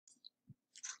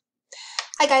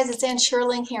Hi guys, it's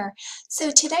Schierling here.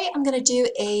 So today I'm going to do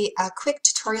a quick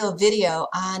tutorial video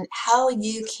on how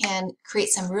you can create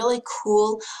some really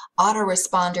cool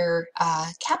autoresponder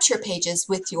capture pages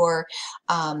with your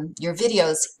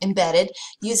videos embedded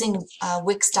using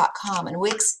Wix.com. And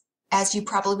Wix, as you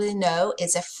probably know,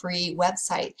 is a free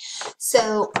website.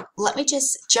 So let me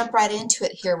just jump right into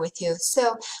it here with you.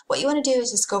 So what you want to do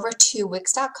is just go over to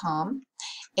Wix.com.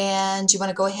 And you want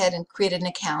to go ahead and create an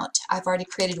account. I've already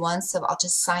created one, so I'll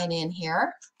just sign in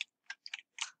here.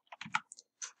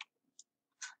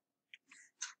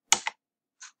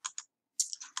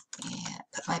 And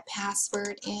put my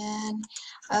password in.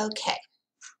 Okay.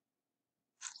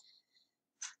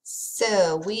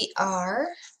 So we are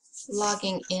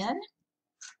logging in.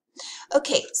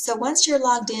 Okay, so once you're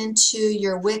logged into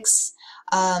your Wix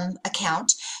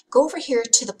account, go over here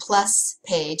to the plus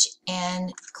page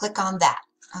and click on that.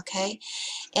 Okay,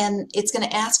 and it's going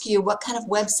to ask you what kind of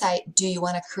website do you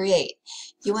want to create.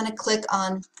 You want to click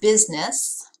on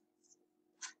business,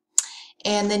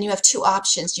 and then you have two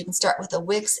options. You can start with a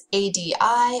Wix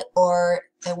ADI or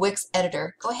a Wix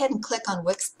editor. Go ahead and click on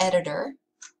Wix editor.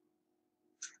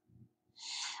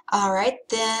 All right,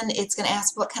 then it's going to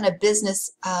ask what kind of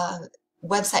business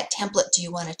website template do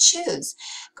you want to choose.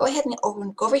 Go ahead and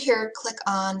go over here, click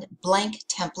on blank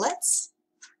templates.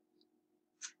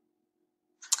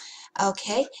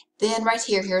 Okay, then right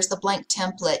here, here's the blank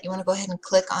template. You want to go ahead and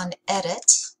click on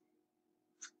edit.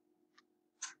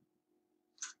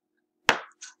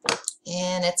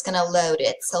 And it's going to load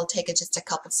it, so it'll take it just a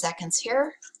couple seconds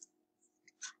here.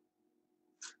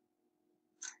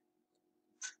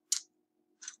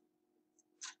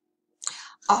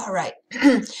 All right,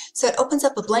 so it opens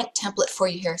up a blank template for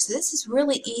you here. So this is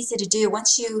really easy to do.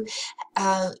 Once you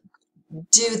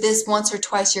do this once or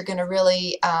twice, you're going to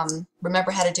really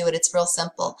remember how to do it. It's real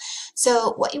simple.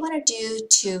 So what you want to do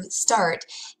to start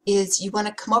is you want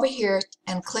to come over here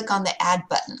and click on the add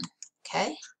button.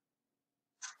 Okay,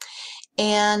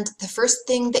 and the first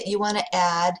thing that you want to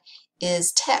add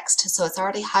is text, so it's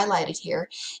already highlighted here.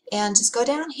 And just go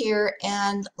down here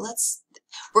and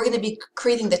we're going to be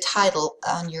creating the title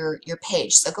on your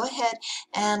page. So go ahead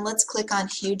and let's click on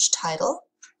huge title.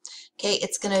 Okay,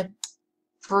 it's going to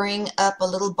bring up a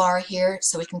little bar here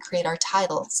so we can create our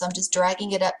title. So I'm just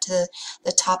dragging it up to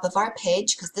the top of our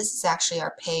page because this is actually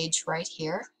our page right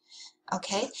here.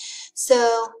 Okay,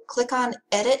 so click on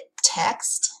edit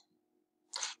text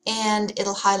and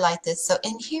it'll highlight this. So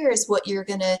in here is what you're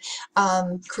going to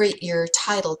create your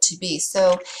title to be.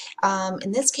 So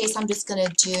in this case, I'm just going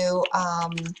to do,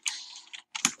 I'll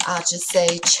just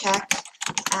say, check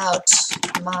out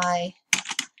my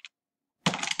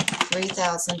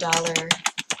 $3,000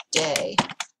 day.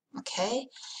 Okay,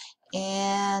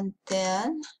 and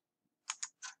then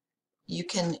you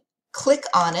can click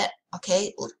on it.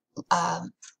 Okay,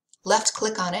 left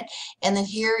click on it, and then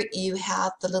here you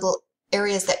have the little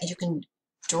areas that you can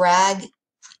drag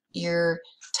your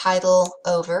title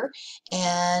over,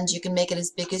 and you can make it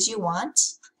as big as you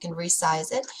want. You can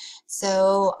resize it.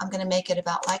 So I'm going to make it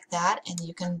about like that, and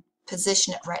you can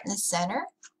position it right in the center.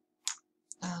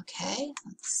 Okay,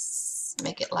 let's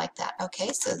make it like that.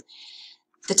 Okay, so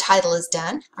the title is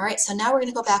done. All right, so now we're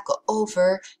going to go back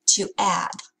over to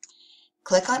add.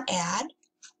 Click on add.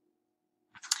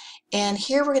 And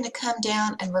here we're going to come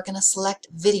down and we're going to select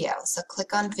video. So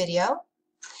click on video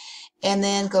and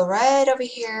then go right over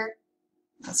here.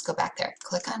 Let's go back there.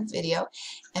 Click on video,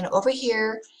 and over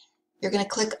here you're going to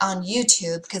click on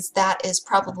YouTube because that is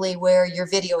probably where your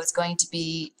video is going to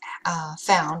be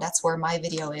found. That's where my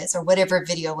video is, or whatever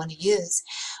video I want to use.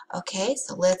 Okay,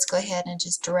 so let's go ahead and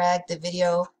just drag the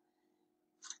video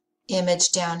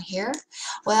image down here.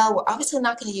 Well, we're obviously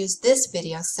not going to use this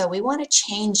video, so we want to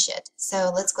change it.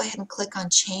 So let's go ahead and click on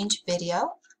change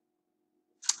video.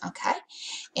 Okay,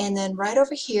 and then right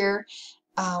over here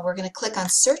we're going to click on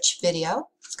search video.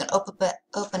 It's going to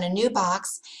open a new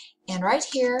box, and right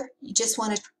here you just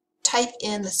want to type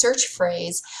in the search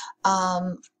phrase,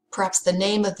 perhaps the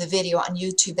name of the video on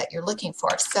YouTube that you're looking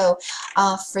for. So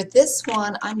for this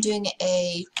one, I'm doing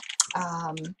a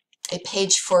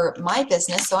page for my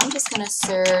business, so I'm just going to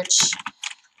search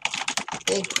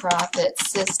big profit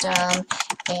system,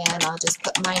 and I'll just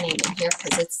put my name in here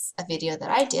because it's a video that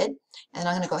I did, and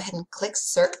I'm going to go ahead and click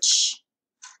search,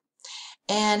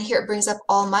 and here it brings up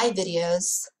all my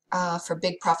videos for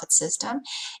big profit system,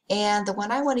 and the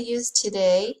one I want to use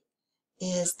today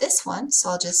is this one,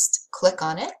 so I'll just click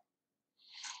on it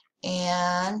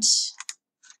and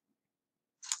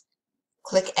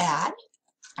click add.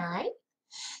 All right,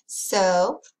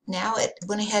 so now it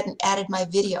went ahead and added my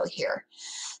video here.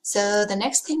 So the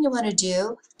next thing you want to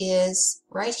do is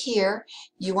right here,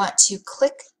 you want to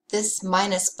click this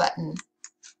minus button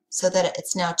so that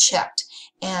it's now checked.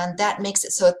 And that makes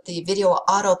it so that the video will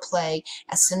autoplay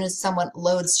as soon as someone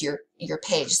loads your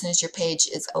page, as soon as your page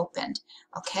is opened.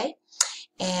 Okay?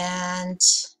 And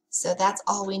so that's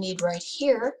all we need right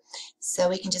here. So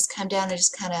we can just come down and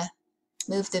just kind of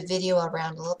move the video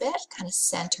around a little bit, kind of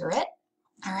center it.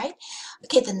 All right.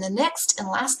 Okay, then the next and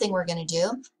last thing we're going to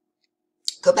do,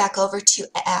 go back over to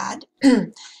Add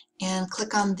and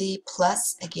click on the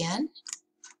plus again.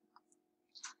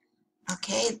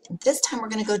 Okay, this time we're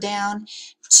going to go down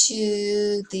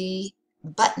to the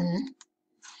button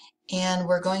and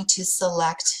we're going to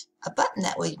select a button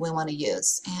that we want to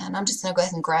use. And I'm just going to go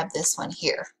ahead and grab this one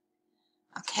here.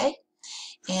 Okay,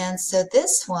 and so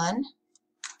this one,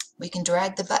 we can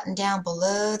drag the button down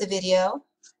below the video.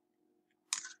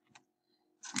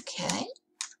 Okay,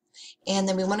 and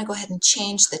then we want to go ahead and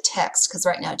change the text because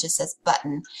right now it just says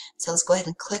button. So let's go ahead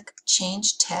and click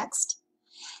Change Text.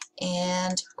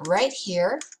 And right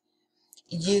here,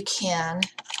 you can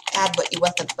add what you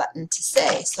want the button to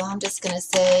say. So I'm just going to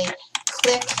say,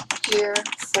 click here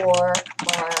for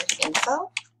more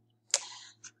info.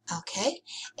 Okay,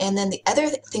 and then the other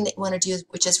thing that you want to do,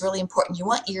 which is really important, you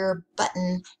want your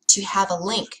button to have a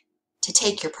link to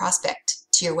take your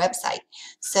prospect to your website.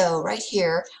 So right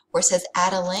here where it says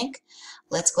add a link,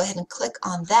 let's go ahead and click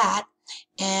on that,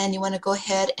 and you want to go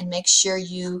ahead and make sure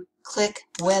you click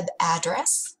web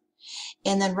address.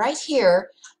 And then right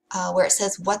here where it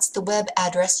says what's the web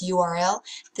address URL,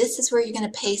 this is where you're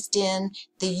going to paste in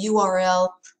the URL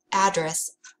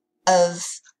address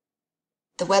of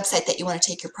the website that you want to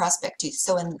take your prospect to.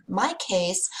 So in my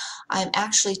case, I'm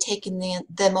actually taking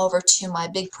them over to my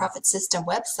Big Profit System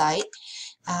website.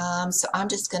 So I'm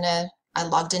just going to, I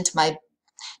logged into my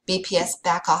BPS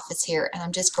back office here, and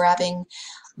I'm just grabbing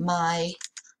my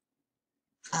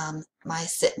my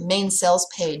main sales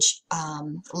page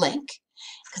link,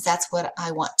 because that's what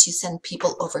I want to send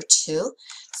people over to.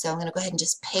 So I'm going to go ahead and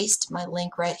just paste my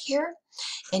link right here.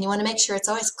 And you want to make sure it's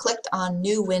always clicked on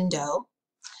New Window.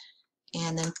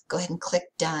 And then go ahead and click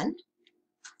Done.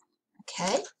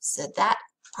 Okay, so that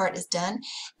part is done.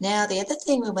 Now the other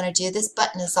thing we want to do, this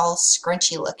button is all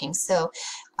scrunchy looking. So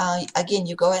again,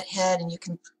 you go ahead and you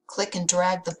can click and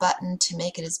drag the button to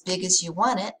make it as big as you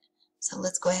want it. So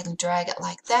let's go ahead and drag it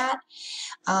like that.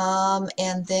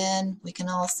 And then we can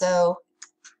also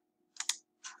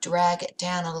drag it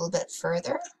down a little bit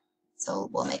further. So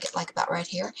we'll make it like about right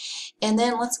here. And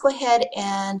then let's go ahead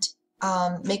and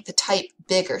make the type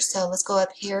bigger. So let's go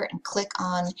up here and click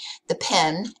on the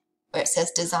pen where it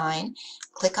says design.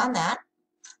 Click on that.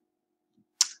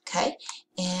 Okay,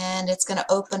 and it's going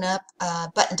to open up a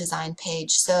button design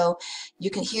page. So you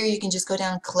can just go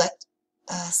down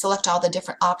and select all the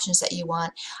different options that you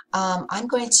want. I'm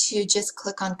going to just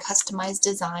click on customize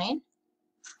design,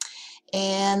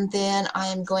 and then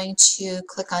I'm going to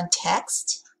click on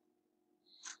text.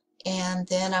 And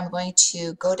then I'm going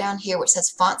to go down here where it says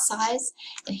font size,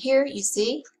 and here you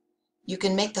see you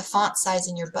can make the font size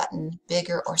in your button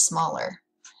bigger or smaller.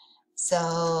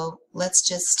 So let's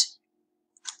just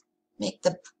make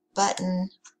the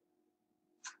button,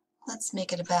 let's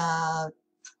make it about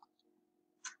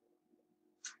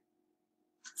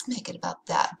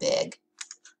that big.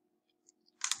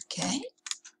 Okay,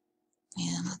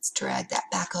 and let's drag that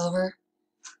back over,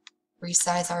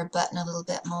 resize our button a little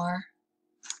bit more.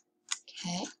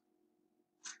 Okay.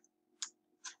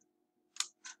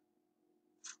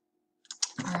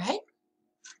 All right.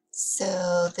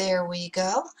 So there we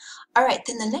go. All right,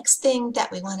 then the next thing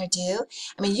that we want to do,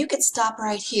 I mean, you could stop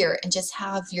right here and just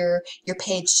have your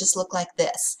page just look like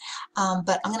this.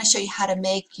 But I'm going to show you how to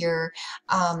make your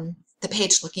the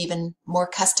page look even more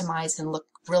customized and look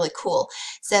really cool.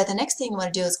 So the next thing you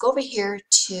want to do is go over here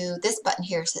to this button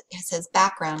here. It says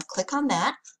background. Click on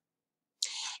that.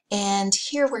 And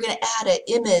here we're going to add an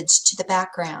image to the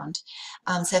background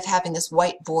instead of having this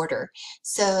white border.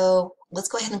 So let's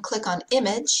go ahead and click on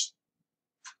image.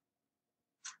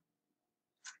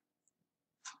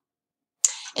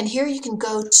 And here you can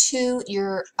go to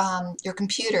your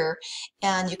computer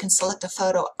and you can select a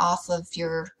photo off of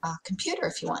your computer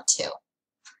if you want to.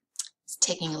 It's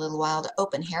taking a little while to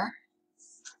open here.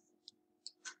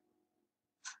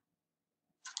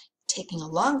 Taking a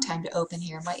long time to open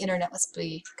here. My internet must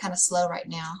be kind of slow right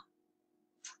now.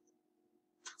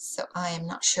 So I am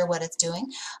not sure what it's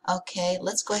doing. Okay,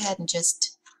 let's go ahead and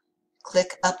just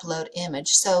click upload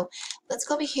image. So let's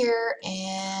go over here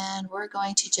and we're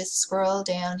going to just scroll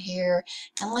down here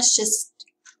and let's just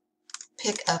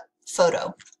pick a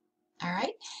photo. All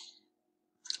right.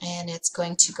 and it's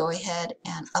going to go ahead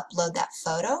and upload that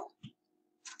photo.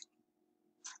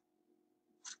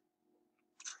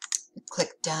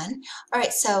 Click done.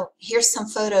 Alright, so here's some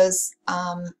photos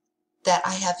that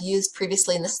I have used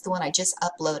previously, and this is the one I just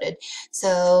uploaded.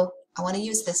 So I want to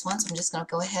use this one, so I'm just going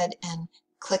to go ahead and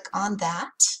click on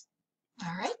that.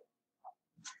 Alright,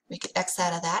 we can X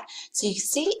out of that. So you can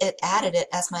see it added it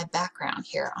as my background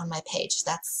here on my page.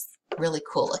 That's really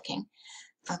cool looking.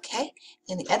 Okay,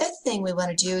 and the other thing we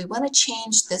want to do, we want to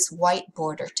change this white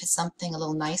border to something a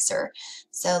little nicer.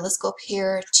 So let's go up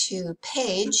here to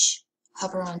page,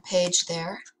 hover on page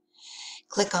there,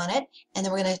 click on it, and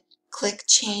then we're going to click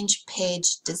change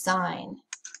page design.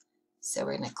 So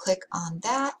we're going to click on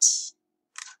that,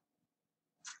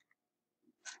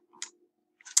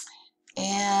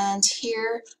 and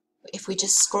here if we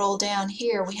just scroll down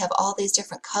here, we have all these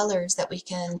different colors that we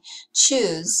can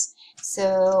choose.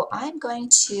 So I'm going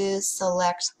to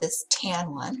select this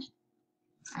tan one.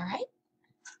 All right.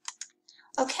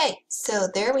 Okay, so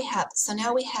there we have. So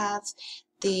now we have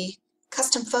the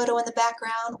custom photo in the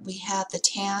background. We have the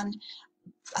tan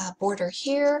border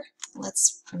here.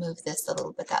 Let's move this a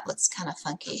little bit. That looks kind of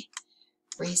funky.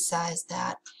 Resize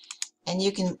that, and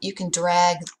you can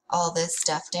drag all this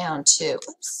stuff down too.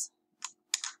 Oops.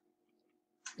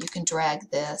 You can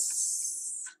drag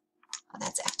this. Oh,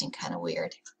 that's acting kind of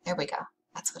weird. There we go.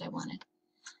 That's what I wanted.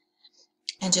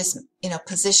 And just,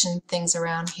 position things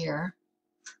around here.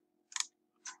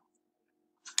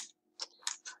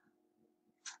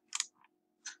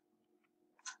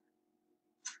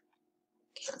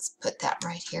 Okay, let's put that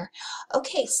right here.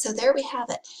 Okay, so there we have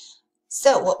it.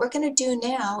 So what we're going to do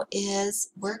now is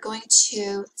we're going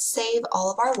to save all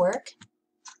of our work.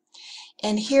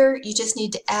 And here you just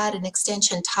need to add an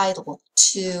extension title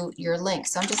to your link.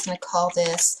 So I'm just going to call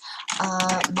this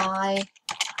my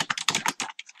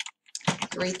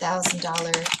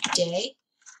 $3,000 day.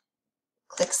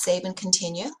 Click save and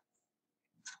continue.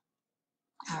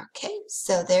 Okay,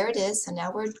 so there it is. So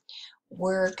now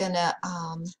we're going to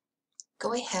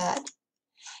go ahead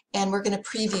and we're going to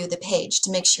preview the page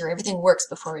to make sure everything works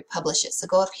before we publish it. So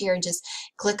go up here and just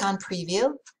click on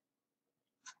preview.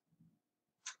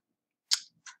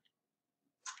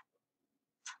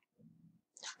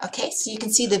 Okay, so you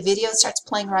can see the video starts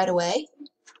playing right away.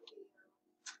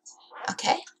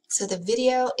 Okay, so the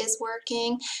video is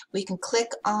working. We can click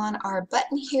on our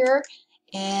button here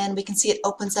and we can see it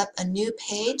opens up a new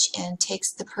page and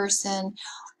takes the person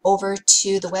over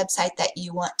to the website that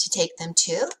you want to take them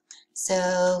to.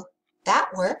 So that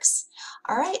works.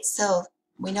 All right, so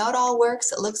we know it all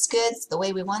works. It looks good. It's the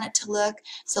way we want it to look.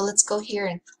 So let's go here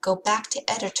and go back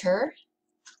to editor.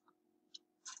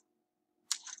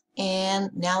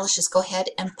 And now let's just go ahead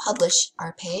and publish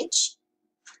our page.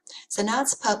 So now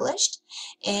it's published,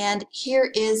 and here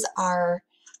is our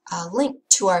link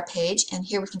to our page, and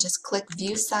here we can just click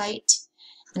view site,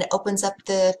 and it opens up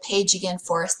the page again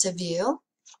for us to view.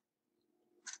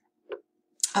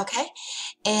 Okay,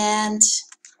 and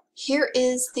here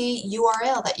is the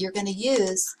URL that you're going to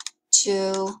use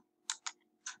to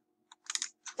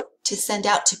send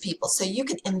out to people. So you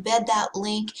can embed that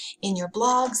link in your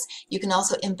blogs. You can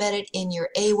also embed it in your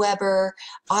Aweber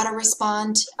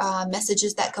autorespond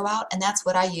messages that go out, and that's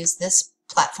what I use this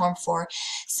platform for.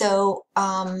 So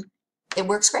it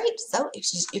works great. So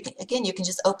you can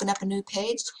just open up a new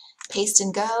page, paste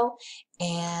and go,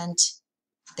 and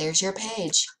there's your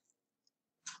page.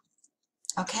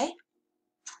 Okay.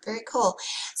 Very cool.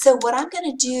 So what I'm going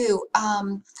to do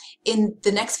in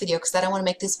the next video, because I don't want to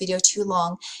make this video too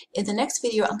long, in the next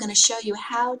video I'm going to show you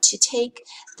how to take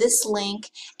this link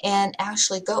and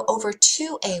actually go over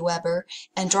to Aweber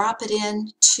and drop it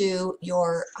into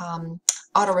your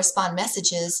autorespond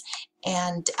messages,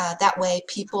 and that way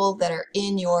people that are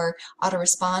in your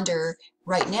autoresponder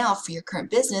right now for your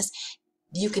current business,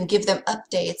 you can give them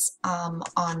updates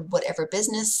on whatever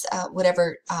business,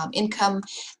 whatever income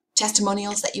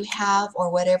testimonials that you have,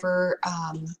 or whatever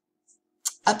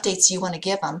updates you want to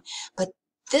give them. But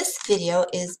this video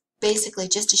is basically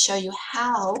just to show you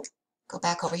how, go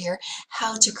back over here,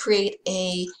 how to create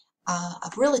a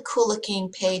really cool looking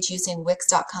page using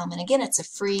Wix.com. And again, it's a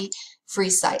free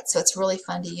site, so it's really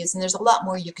fun to use. And there's a lot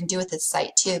more you can do with this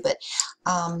site too, but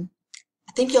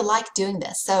I think you'll like doing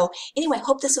this. So anyway,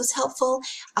 hope this was helpful.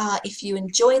 If you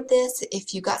enjoyed this,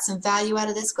 if you got some value out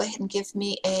of this, go ahead and give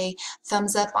me a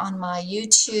thumbs up on my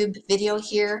YouTube video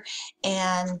here,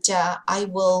 and I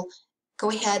will go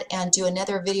ahead and do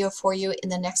another video for you in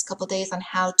the next couple days on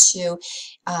how to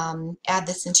add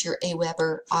this into your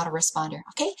Aweber autoresponder.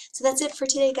 Okay, so that's it for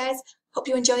today, guys. Hope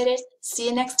you enjoyed it. See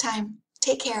you next time.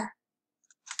 Take care.